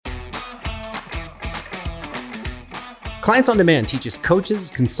Clients on Demand teaches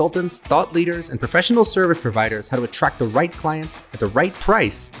coaches, consultants, thought leaders, and professional service providers how to attract the right clients at the right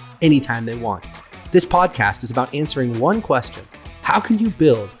price anytime they want. This podcast is about answering one question: how can you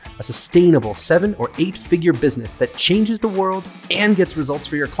build a sustainable 7 or 8 figure business that changes the world and gets results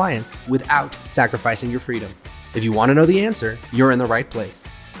for your clients without sacrificing your freedom? If you want to know the answer, you're in the right place.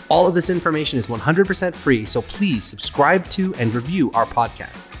 All of this information is 100% free, so please subscribe to and review our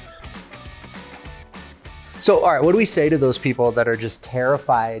podcast. So, all right, what do we say to those people that are just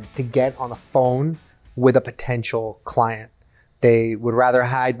terrified to get on the phone with a potential client? They would rather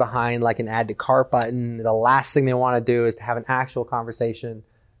hide behind like an add to cart button. The last thing they want to do is to have an actual conversation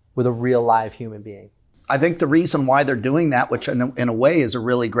with a real live human being. I think the reason why they're doing that, which in a way is a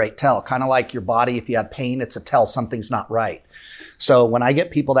really great tell, kind of like your body, if you have pain, it's a tell something's not right. So when I get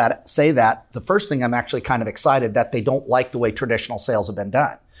people that say that, the first thing I'm actually kind of excited that they don't like the way traditional sales have been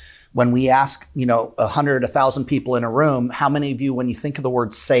done. When we ask, 100, 1,000 people in a room, how many of you, when you think of the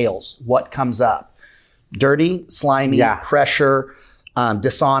word sales, what comes up? Dirty, slimy, pressure,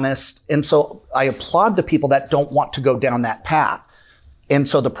 dishonest. And so I applaud the people that don't want to go down that path. And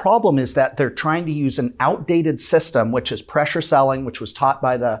so the problem is that they're trying to use an outdated system, which is pressure selling, which was taught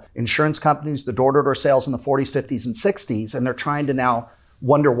by the insurance companies, the door-to-door sales in the 40s, 50s, and 60s. And they're trying to now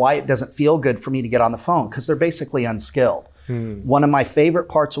wonder why it doesn't feel good for me to get on the phone, because they're basically unskilled. One of my favorite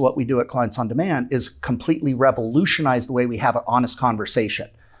parts of what we do at Clients on Demand is completely revolutionize the way we have an honest conversation.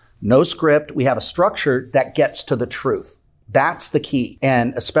 No script. We have a structure that gets to the truth. That's the key.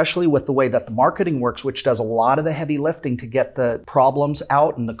 And especially with the way that the marketing works, which does a lot of the heavy lifting to get the problems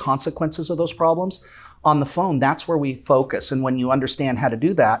out and the consequences of those problems on the phone, that's where we focus. And when you understand how to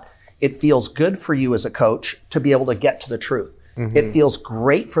do that, it feels good for you as a coach to be able to get to the truth. It feels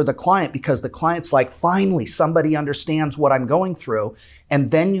great for the client because the client's like, finally, somebody understands what I'm going through.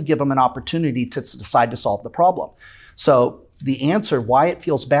 And then you give them an opportunity to decide to solve the problem. So the answer why it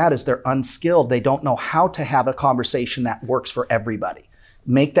feels bad is they're unskilled. They don't know how to have a conversation that works for everybody.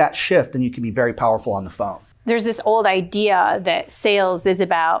 Make that shift and you can be very powerful on the phone. There's this old idea that sales is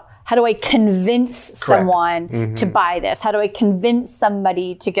about, how do I convince someone to buy this? How do I convince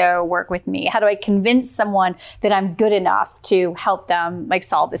somebody to go work with me? How do I convince someone that I'm good enough to help them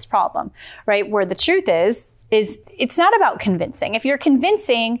solve this problem, right? Where the truth is it's not about convincing. If you're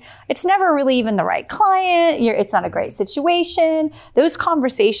convincing, it's never really even the right client. It's not a great situation. Those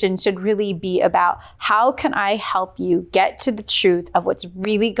conversations should really be about, how can I help you get to the truth of what's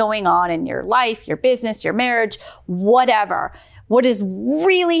really going on in your life, your business, your marriage, whatever. What is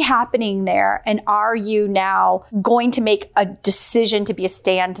really happening there? And are you now going to make a decision to be a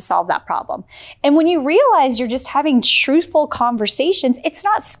stand to solve that problem? And when you realize you're just having truthful conversations, it's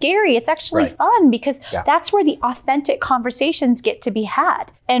not scary. It's actually fun, because that's where the authentic conversations get to be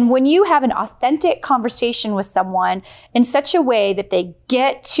had. And when you have an authentic conversation with someone in such a way that they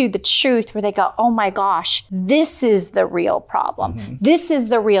get to the truth, where they go, oh my gosh, this is the real problem. This is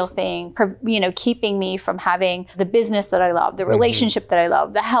the real thing, keeping me from having the business that I love, the relationship that I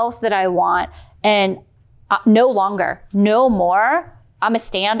love, the health that I want. And no more, I'm a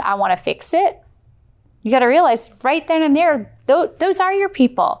stand, I want to fix it. You got to realize right then and there, those are your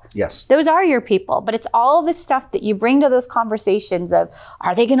people. Yes. Those are your people. But it's all the stuff that you bring to those conversations of,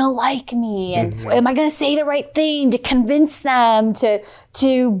 are they going to like me? And am I going to say the right thing to convince them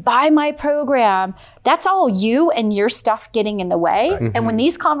to buy my program? That's all you and your stuff getting in the way. And when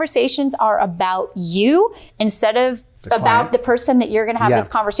these conversations are about you, instead of about the person that you're going to have this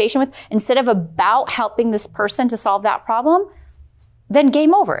conversation with, instead of about helping this person to solve that problem, then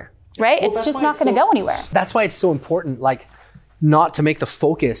game over. Right? Well, it's just not going to go anywhere. That's why it's so important, not to make the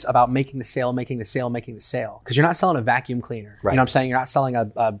focus about making the sale. Because you're not selling a vacuum cleaner. Right. You know what I'm saying? You're not selling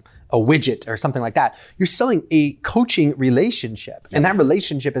a widget or something like that. You're selling a coaching relationship. And that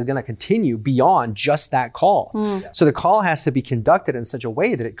relationship is going to continue beyond just that call. So the call has to be conducted in such a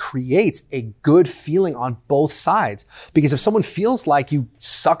way that it creates a good feeling on both sides. Because if someone feels like you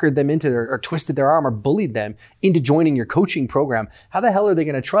suckered them into or twisted their arm or bullied them into joining your coaching program, how the hell are they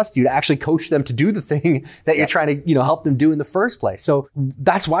going to trust you to actually coach them to do the thing that you're trying to help them do in the first place? So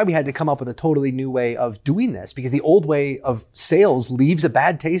that's why we had to come up with a totally new way of doing this, because the old way of sales leaves a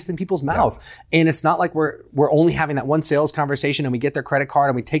bad taste in people's mouth. And it's not like we're only having that one sales conversation and we get their credit card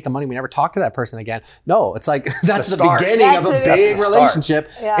and we take the money, we never talk to that person again. No, it's like that's the beginning of a big relationship.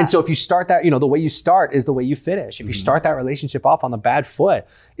 And so if you start that, the way you start is the way you finish. If you start that relationship off on the bad foot,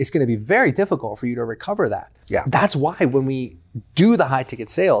 it's going to be very difficult for you to recover that. That's why when we do the high ticket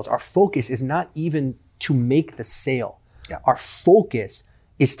sales, our focus is not even to make the sale. Our focus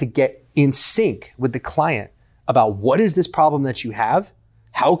is to get in sync with the client about what is this problem that you have,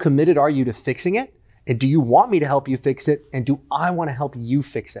 how committed are you to fixing it, And do you want me to help you fix it? And do I want to help you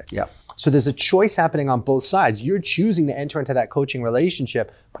fix it? Yep. So there's a choice happening on both sides. You're choosing to enter into that coaching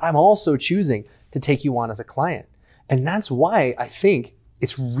relationship, but I'm also choosing to take you on as a client. And that's why I think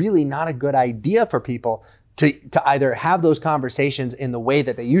it's really not a good idea for people to either have those conversations in the way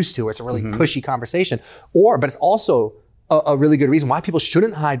that they used to. It's a really pushy conversation, but it's also a really good reason why people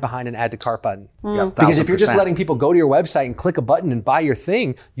shouldn't hide behind an add to cart button. Yep, Because if you're just 1000%. letting people go to your website and click a button and buy your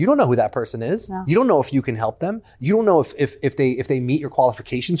thing, you don't know who that person is. No. You don't know if you can help them. You don't know if they meet your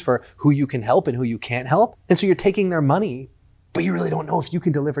qualifications for who you can help and who you can't help. And so you're taking their money, but you really don't know if you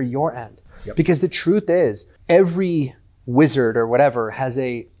can deliver your end. Yep. Because the truth is, every wizard or whatever has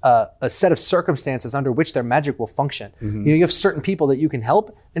a set of circumstances under which their magic will function. You have certain people that you can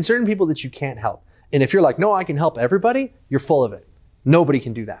help and certain people that you can't help. And if you're like, no, I can help everybody, you're full of it. Nobody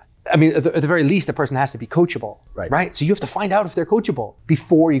can do that. I mean, at the very least, the person has to be coachable, right? So you have to find out if they're coachable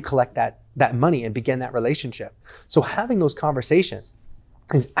before you collect that money and begin that relationship. So having those conversations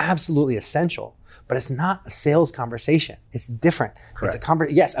is absolutely essential, but it's not a sales conversation. It's different. Correct.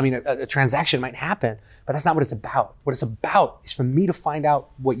 It's yes, I mean, a transaction might happen, but that's not what it's about. What it's about is for me to find out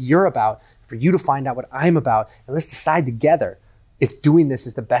what you're about, for you to find out what I'm about, and let's decide together if doing this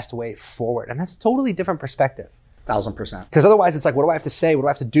is the best way forward. And that's a totally different perspective. 1000%. Because otherwise it's like, what do I have to say? What do I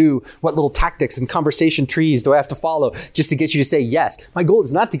have to do? What little tactics and conversation trees do I have to follow just to get you to say yes? My goal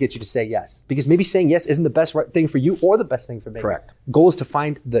is not to get you to say yes, because maybe saying yes isn't the best thing for you or the best thing for me. Correct. Goal is to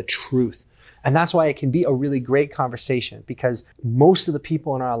find the truth. And that's why it can be a really great conversation, because most of the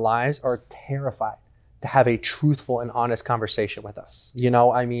people in our lives are terrified to have a truthful and honest conversation with us.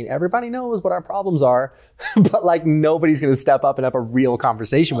 I mean, everybody knows what our problems are, but like nobody's going to step up and have a real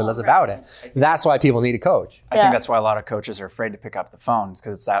conversation with us about it. That's why people need a coach. I think that's why a lot of coaches are afraid to pick up the phone,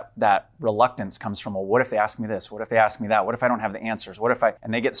 because it's that reluctance comes from, well, what if they ask me this? What if they ask me that? What if I don't have the answers?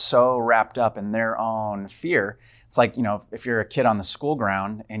 And they get so wrapped up in their own fear. It's like, if you're a kid on the school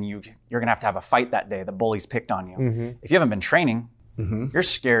ground and you're going to have a fight that day, the bullies picked on you. If you haven't been training, you're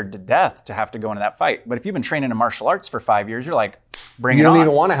scared to death to have to go into that fight. But if you've been training in martial arts for 5 years, you're like, bring it on. You don't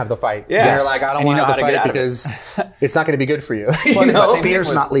even want to have the fight. Yeah. You're like, I don't want to have the fight because it's not going to be good for you.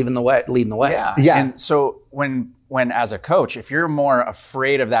 Fear's not leading the way. Yeah. And so when as a coach, if you're more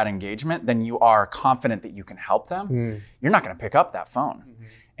afraid of that engagement than you are confident that you can help them, you're not going to pick up that phone.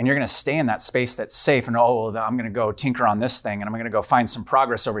 And you're going to stay in that space that's safe and, I'm going to go tinker on this thing and I'm going to go find some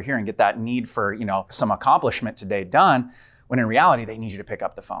progress over here and get that need for, some accomplishment today done. When in reality, they need you to pick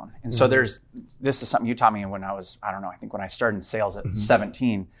up the phone. And so this is something you taught me when I was, I think when I started in sales at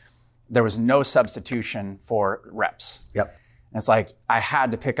 17, there was no substitution for reps. Yep. And it's like, I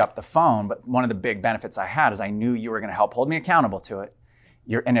had to pick up the phone, but one of the big benefits I had is I knew you were going to help hold me accountable to it.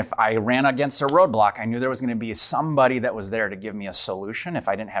 And if I ran against a roadblock, I knew there was going to be somebody that was there to give me a solution if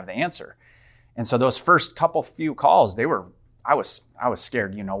I didn't have the answer. And so those first few calls, I was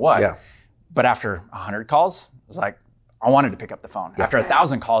scared, Yeah. But after 100 calls, it was like, I wanted to pick up the phone. Yeah. After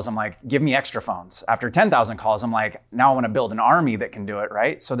 1,000 calls, I'm like, give me extra phones. After 10,000 calls, I'm like, now I want to build an army that can do it,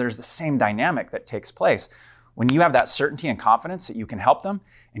 right? So there's the same dynamic that takes place. When you have that certainty and confidence that you can help them,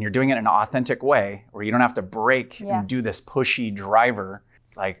 and you're doing it in an authentic way, where you don't have to break and do this pushy driver,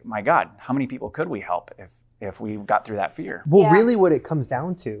 it's like, my God, how many people could we help if we got through that fear? Well, really what it comes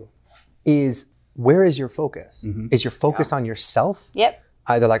down to is, where is your focus? Is your focus on yourself? Yep.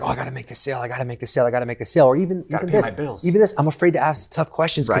 Either like, I got to make the sale, I got to make the sale, I got to make the sale, or even pay this. my bills. Even this, I'm afraid to ask tough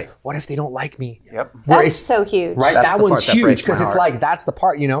questions because Right. what if they don't like me? Yep. That's so huge. Right, That's that the one's part that huge breaks my because it's heart. like, that's the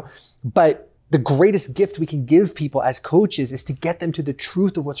part, But the greatest gift we can give people as coaches is to get them to the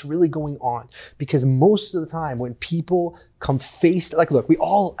truth of what's really going on. Because most of the time when people come look, we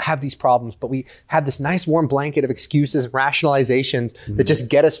all have these problems, but we have this nice warm blanket of excuses, rationalizations that just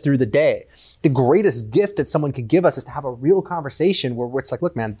get us through the day. The greatest gift that someone can give us is to have a real conversation where it's like,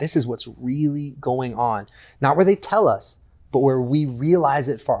 look, man, this is what's really going on. Not where they tell us, but where we realize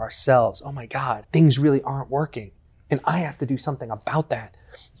it for ourselves. Oh my God, things really aren't working. And I have to do something about that.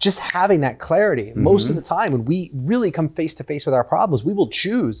 Just having that clarity, most of the time when we really come face to face with our problems, we will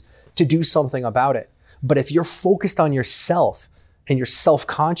choose to do something about it. But if you're focused on yourself and you're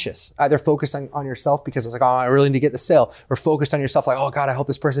self-conscious, either focused on yourself because it's like, I really need to get the sale, or focused on yourself like, oh God, I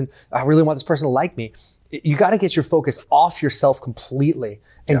really want this person to like me. You got to get your focus off yourself completely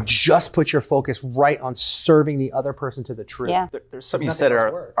and just put your focus right on serving the other person to the truth. Yeah. There's something you said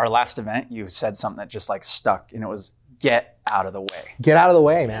at our last event. You said something that just like stuck, and it was, get out of the way. Get out of the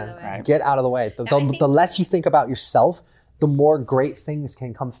way, man. Right. Get out of the way. The less you think about yourself, the more great things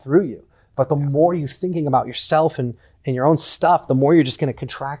can come through you. But the more you're thinking about yourself and and your own stuff, the more you're just going to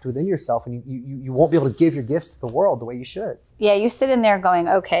contract within yourself, and you won't be able to give your gifts to the world the way you should. Yeah, you sit in there going,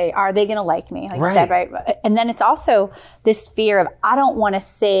 okay, are they going to like me? Like you said, right? And then it's also this fear of, I don't want to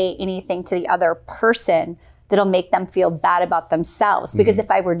say anything to the other person that'll make them feel bad about themselves. Because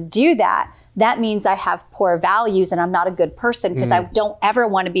if I were to do that, that means I have poor values and I'm not a good person, because I don't ever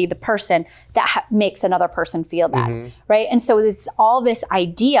want to be the person that makes another person feel bad, right? And so it's all this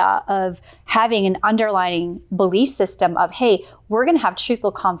idea of having an underlying belief system of, hey, we're going to have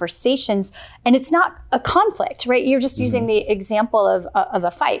truthful conversations, and it's not a conflict, right? You're just using the example of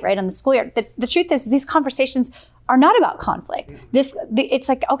a fight, right, on the schoolyard. The truth is, these conversations are not about conflict. It's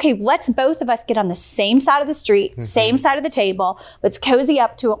like, okay, let's both of us get on the same side of the street, same side of the table. Let's cozy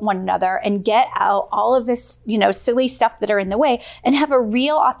up to one another and get out all of this, silly stuff that are in the way, and have a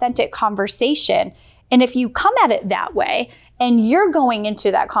real, authentic conversation. And if you come at it that way, and you're going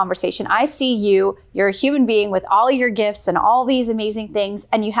into that conversation, I see you're a human being with all your gifts and all these amazing things,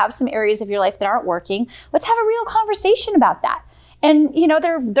 and you have some areas of your life that aren't working. Let's have a real conversation about that. And,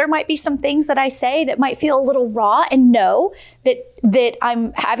 there might be some things that I say that might feel a little raw, and know that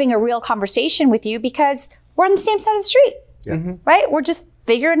I'm having a real conversation with you because we're on the same side of the street, right? We're just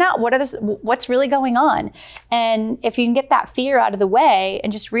figuring out what's really going on. And if you can get that fear out of the way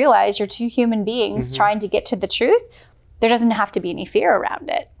and just realize you're two human beings trying to get to the truth, there doesn't have to be any fear around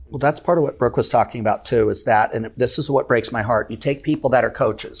it. Well, that's part of what Brooke was talking about too, is that, and this is what breaks my heart. You take people that are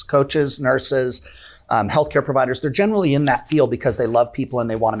coaches, nurses, healthcare providers, they're generally in that field because they love people and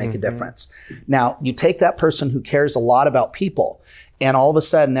they want to make a difference. Now, you take that person who cares a lot about people, and all of a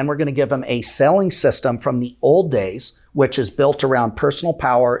sudden, then we're going to give them a selling system from the old days, which is built around personal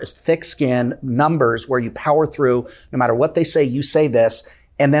power, is thick skin, numbers, where you power through, no matter what they say, you say this.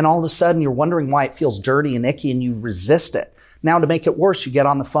 And then all of a sudden, you're wondering why it feels dirty and icky, and you resist it. Now, to make it worse, you get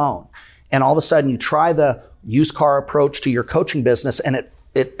on the phone, and all of a sudden, you try the used car approach to your coaching business, and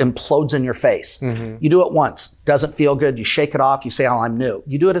it implodes in your face. You do it once, doesn't feel good. You shake it off. You say, oh, I'm new.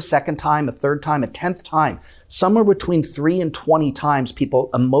 You do it a second time, a third time, a 10th time. Somewhere between 3 and 20 times, people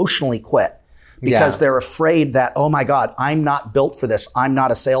emotionally quit because they're afraid that, oh my God, I'm not built for this. I'm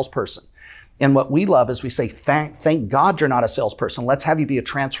not a salesperson. And what we love is we say, thank God you're not a salesperson. Let's have you be a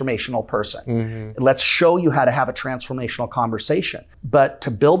transformational person. Let's show you how to have a transformational conversation. But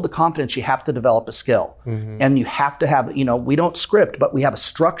to build the confidence, you have to develop a skill. And you have to have, we don't script, but we have a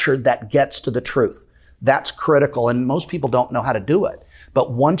structure that gets to the truth. That's critical. And most people don't know how to do it.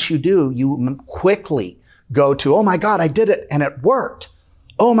 But once you do, you quickly go to, oh my God, I did it and it worked.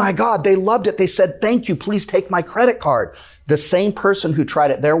 Oh my God, they loved it. They said, thank you, please take my credit card. The same person who tried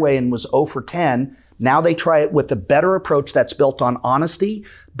it their way and was 0 for 10, now they try it with a better approach that's built on honesty,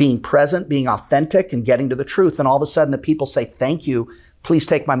 being present, being authentic, and getting to the truth. And all of a sudden the people say, thank you, please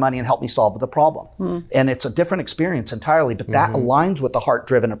take my money and help me solve the problem. And it's a different experience entirely, but that aligns with the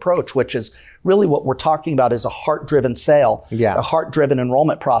heart-driven approach, which is really what we're talking about, is a heart-driven sale, a heart-driven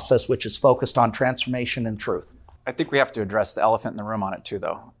enrollment process, which is focused on transformation and truth. I think we have to address the elephant in the room on it too,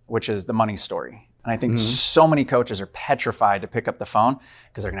 though, which is the money story. And I think so many coaches are petrified to pick up the phone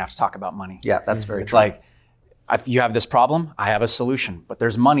because they're going to have to talk about money. Yeah, that's very true. It's like, if you have this problem, I have a solution, but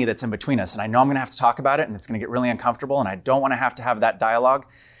there's money that's in between us. And I know I'm going to have to talk about it, and it's going to get really uncomfortable, and I don't want to have that dialogue.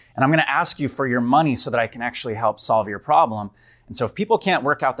 And I'm going to ask you for your money so that I can actually help solve your problem. And so if people can't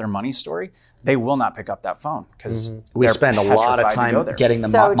work out their money story, they will not pick up that phone, because we spend a lot of time getting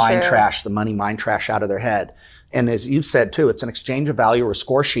the mind trash, the money mind trash out of their head. And as you've said too, it's an exchange of value or a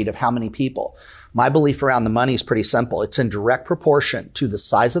score sheet of how many people. My belief around the money is pretty simple. It's in direct proportion to the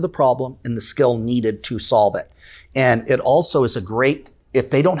size of the problem and the skill needed to solve it. And it also is if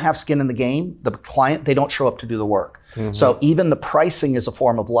they don't have skin in the game, the client, they don't show up to do the work. So even the pricing is a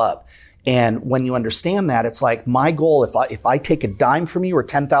form of love. And when you understand that, it's like, my goal, if I take a dime from you or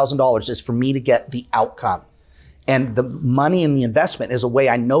 $10,000, is for me to get the outcome. And the money and the investment is a way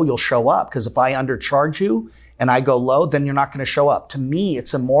I know you'll show up, because if I undercharge you and I go low, then you're not going to show up. To me,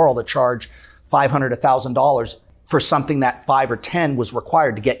 it's immoral to charge $500, $1,000 for something that 5 or 10 was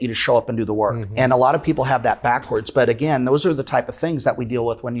required to get you to show up and do the work. And a lot of people have that backwards. But again, those are the type of things that we deal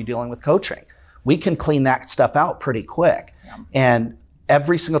with when you're dealing with coaching. We can clean that stuff out pretty quick. And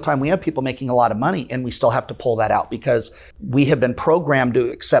every single time we have people making a lot of money, and we still have to pull that out because we have been programmed to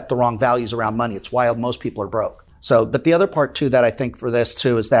accept the wrong values around money. It's why most people are broke. So, but the other part too that I think for this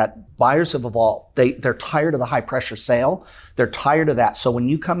too is that buyers have evolved. They're tired of the high pressure sale. They're tired of that. So when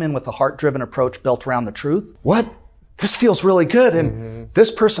you come in with a heart-driven approach built around the truth, this feels really good. And this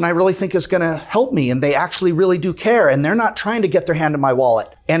person I really think is going to help me. And they actually really do care. And they're not trying to get their hand in my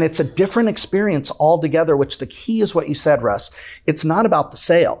wallet. And it's a different experience altogether, which the key is what you said, Russ. It's not about the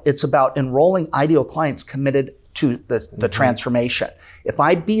sale. It's about enrolling ideal clients committed to the transformation. If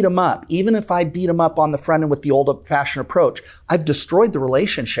I beat them up, even if I beat them up on the front end with the old-fashioned approach, I've destroyed the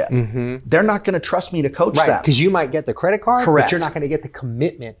relationship. They're not going to trust me to coach them. Because you might get the credit card, Correct. but you're not going to get the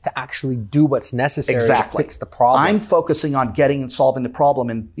commitment to actually do what's necessary Exactly. to fix the problem. I'm focusing on getting and solving the problem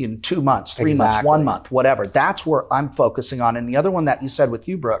in 2 months, 3 months, 1 month, whatever. That's where I'm focusing on. And the other one that you said with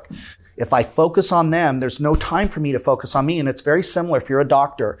you, Brooke, if I focus on them, there's no time for me to focus on me. And it's very similar if you're a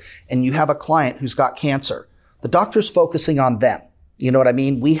doctor and you have a client who's got cancer. The doctor's focusing on them. You know what I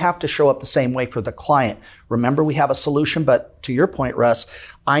mean? We have to show up the same way for the client. Remember, we have a solution, but to your point, Russ,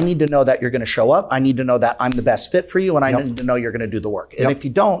 I need to know that you're going to show up. I need to know that I'm the best fit for you, and I need to know you're going to do the work. And if you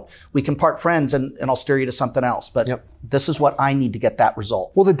don't, we can part friends and I'll steer you to something else. But this is what I need to get that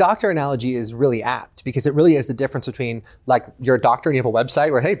result. Well, the doctor analogy is really apt because it really is the difference between, like, you're a doctor and you have a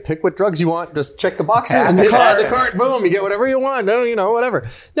website where, hey, pick what drugs you want, just check the boxes and add the cart, boom, you get whatever you want, whatever.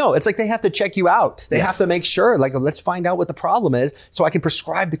 No, it's like they have to check you out. They have to make sure, like, let's find out what the problem is so I can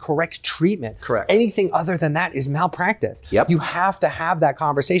prescribe the correct treatment. Correct. Anything other than that is malpractice. You have to have that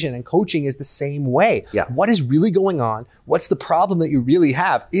conversation, and coaching is the same way. What is really going on? What's the problem that you really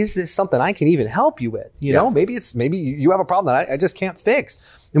have? Is this something I can even help you with? You know, maybe you have a problem that I just can't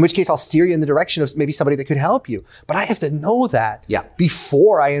fix. In which case, I'll steer you in the direction of maybe somebody that could help you. But I have to know that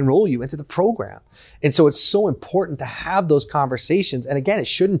before I enroll you into the program. And so it's so important to have those conversations. And again, it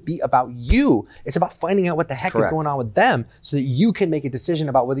shouldn't be about you. It's about finding out what the heck is going on with them so that you can make a decision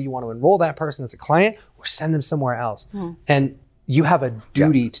about whether you want to enroll that person as a client or send them somewhere else. And you have a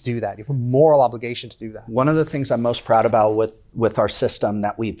duty to do that. You have a moral obligation to do that. One of the things I'm most proud about with our system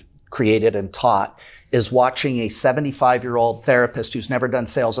that we've created and taught is watching a 75-year-old therapist who's never done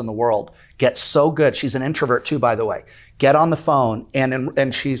sales in the world get so good. She's an introvert too, by the way. Get on the phone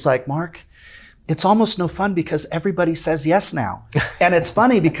and she's like, Mark, it's almost no fun because everybody says yes now. And it's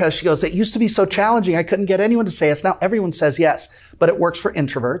funny because she goes, it used to be so challenging. I couldn't get anyone to say yes. Now everyone says yes, but it works for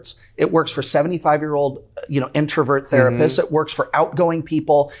introverts. It works for 75-year-old, introvert therapists. It works for outgoing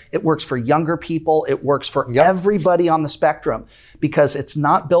people. It works for younger people. It works for everybody on the spectrum because it's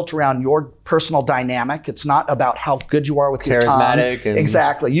not built around your personal dynamic. It's not about how good you are with your tongue. Charismatic.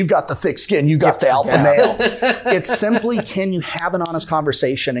 Exactly. You've got the thick skin. You got the alpha male. It's simply, can you have an honest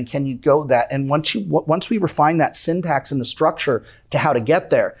conversation and can you go that? And once we refine that syntax and the structure to how to get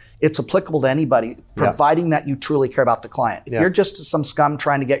there, it's applicable to anybody, providing that you truly care about the client. If you're just some scum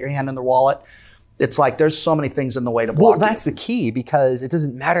trying to get your hand in the wallet, it's like there's so many things in the way to block. Well, that's the key because it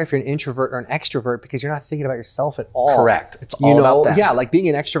doesn't matter if you're an introvert or an extrovert because you're not thinking about yourself at all. Correct. It's all about that. Yeah, like being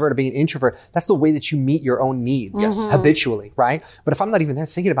an extrovert or being an introvert, that's the way that you meet your own needs habitually, right? But if I'm not even there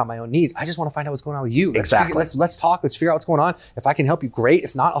thinking about my own needs, I just want to find out what's going on with you. Let's talk. Let's figure out what's going on. If I can help you, great.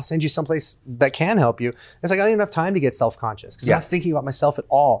 If not, I'll send you someplace that can help you. It's like I don't even have time to get self-conscious because I'm not thinking about myself at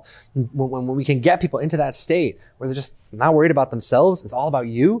all. When we can get people into that state where they're just not worried about themselves, it's all about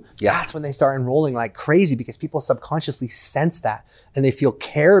you, that's when they start enrolling like crazy because people subconsciously sense that and they feel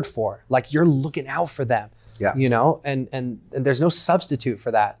cared for, like you're looking out for them. And there's no substitute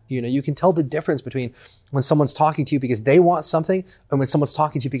for that. You can tell the difference between when someone's talking to you because they want something and when someone's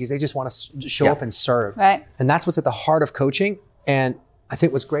talking to you because they just want to show up and serve. Right. And that's what's at the heart of coaching. And I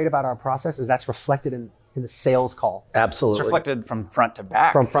think what's great about our process is that's reflected in the sales call. Absolutely. It's reflected from front to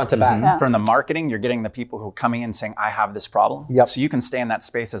back. From front to back. Yeah. From the marketing, you're getting the people who are coming in saying, I have this problem. So you can stay in that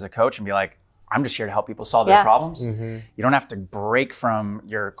space as a coach and be like, I'm just here to help people solve their problems. You don't have to break from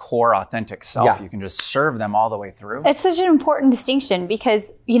your core authentic self. You can just serve them all the way through. It's such an important distinction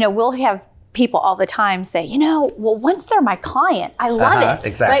because, we'll have people all the time say, once they're my client, I love it.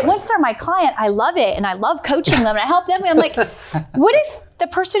 Exactly. Right? Once they're my client, I love it. And I love coaching them and I help them. And I'm like, what if the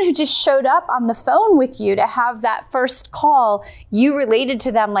person who just showed up on the phone with you to have that first call, you related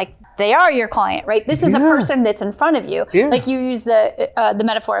to them like they are your client, right? This is a person that's in front of you. Like you use the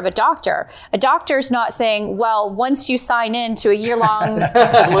metaphor of a doctor. A doctor's not saying, well, once you sign in to a year-long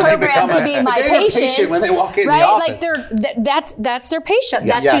program to be my patient, when they walk in right? the office. Like that's their patient.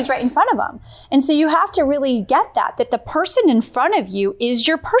 That's who's right in front of them. And so you have to really get that the person in front of you is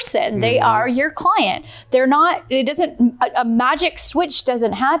your person. They are your client. They're not, a magic switch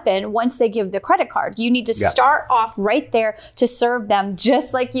doesn't happen once they give the credit card. You need to start off right there to serve them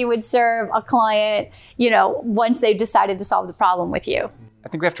just like you would serve a client, once they've decided to solve the problem with you. I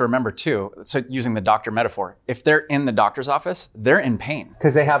think we have to remember too, so using the doctor metaphor, if they're in the doctor's office, they're in pain.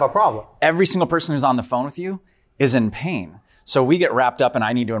 Because they have a problem. Every single person who's on the phone with you is in pain. So we get wrapped up and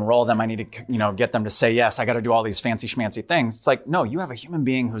I need to enroll them. I need to, get them to say yes. I got to do all these fancy schmancy things. It's like, no, you have a human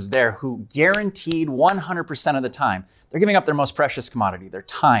being who's there who guaranteed 100% of the time, they're giving up their most precious commodity, their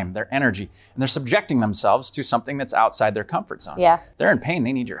time, their energy, and they're subjecting themselves to something that's outside their comfort zone. Yeah. They're in pain.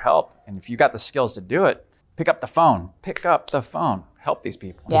 They need your help. And if you got the skills to do it, Pick up the phone. Pick up the phone. Help these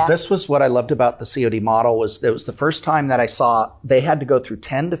people. Yeah. This was what I loved about the COD model was it was the first time that I saw they had to go through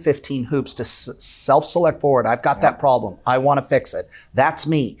 10 to 15 hoops to self-select forward. I've got that problem. I want to fix it. That's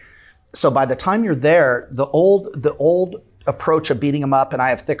me. So by the time you're there, the old approach of beating them up and I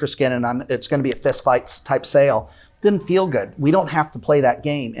have thicker skin and it's going to be a fist fight type sale didn't feel good. We don't have to play that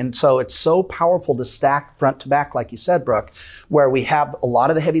game. And so it's so powerful to stack front to back, like you said, Brooke, where we have a lot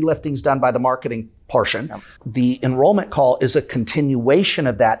of the heavy liftings done by the marketing portion. Yep. The enrollment call is a continuation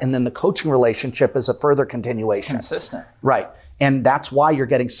of that. And then the coaching relationship is a further continuation. It's consistent. Right. And that's why you're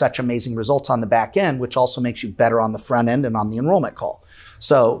getting such amazing results on the back end, which also makes you better on the front end and on the enrollment call.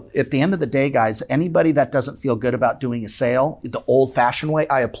 So at the end of the day, guys, anybody that doesn't feel good about doing a sale the old-fashioned way,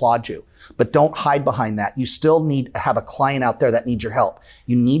 I applaud you. But don't hide behind that. You still need to have a client out there that needs your help.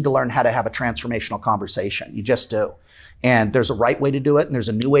 You need to learn how to have a transformational conversation. You just do. And there's a right way to do it, and there's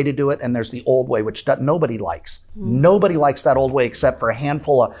a new way to do it, and there's the old way, which nobody likes. Nobody likes that old way except for a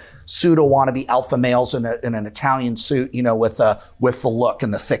handful of pseudo wannabe alpha males in an Italian suit, with the look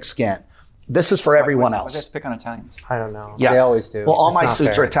and the thick skin. This is for everyone else. Let's pick on Italians. I don't know. Yeah. They always do. Well, all It's my not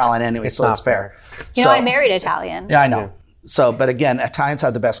suits fair. are Italian anyway, so it's fair. I married Italian. Yeah, I know. So, but again, Italians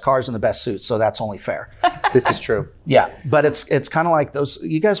have the best cars and the best suits, so that's only fair. This is true. Yeah, but it's kind of like those,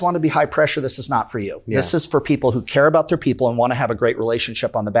 you guys want to be high pressure, this is not for you. Yeah. This is for people who care about their people and want to have a great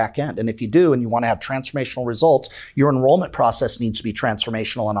relationship on the back end. And if you do, and you want to have transformational results, your enrollment process needs to be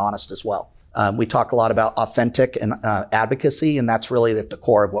transformational and honest as well. We talk a lot about authentic and advocacy, and that's really at the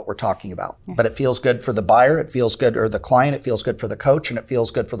core of what we're talking about. But it feels good for the buyer, it feels good, or the client, it feels good for the coach, and it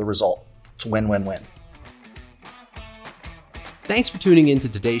feels good for the result. It's a win-win-win. Thanks for tuning in to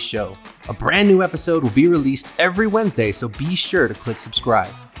today's show. A brand new episode will be released every Wednesday, so be sure to click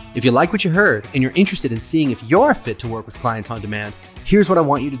subscribe. If you like what you heard and you're interested in seeing if you're fit to work with Clients on Demand, here's what I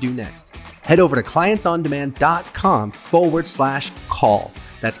want you to do next. Head over to clientsondemand.com/call.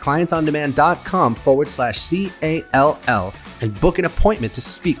 That's clientsondemand.com/CALL and book an appointment to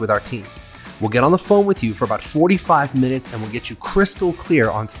speak with our team. We'll get on the phone with you for about 45 minutes and we'll get you crystal clear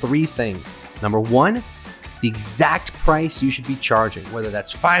on 3 things. Number 1, the exact price you should be charging, whether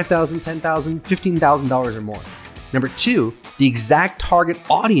that's $5,000, $10,000, $15,000 or more. Number 2, the exact target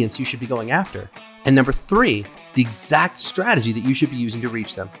audience you should be going after. And number 3, the exact strategy that you should be using to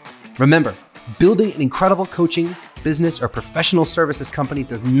reach them. Remember, building an incredible coaching, business, or professional services company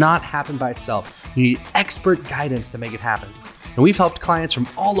does not happen by itself. You need expert guidance to make it happen. And we've helped clients from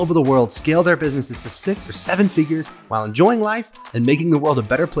all over the world scale their businesses to 6 or 7 figures while enjoying life and making the world a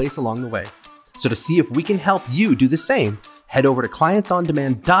better place along the way. So to see if we can help you do the same, head over to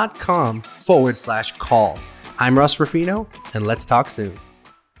clientsondemand.com/call. I'm Russ Ruffino, and let's talk soon.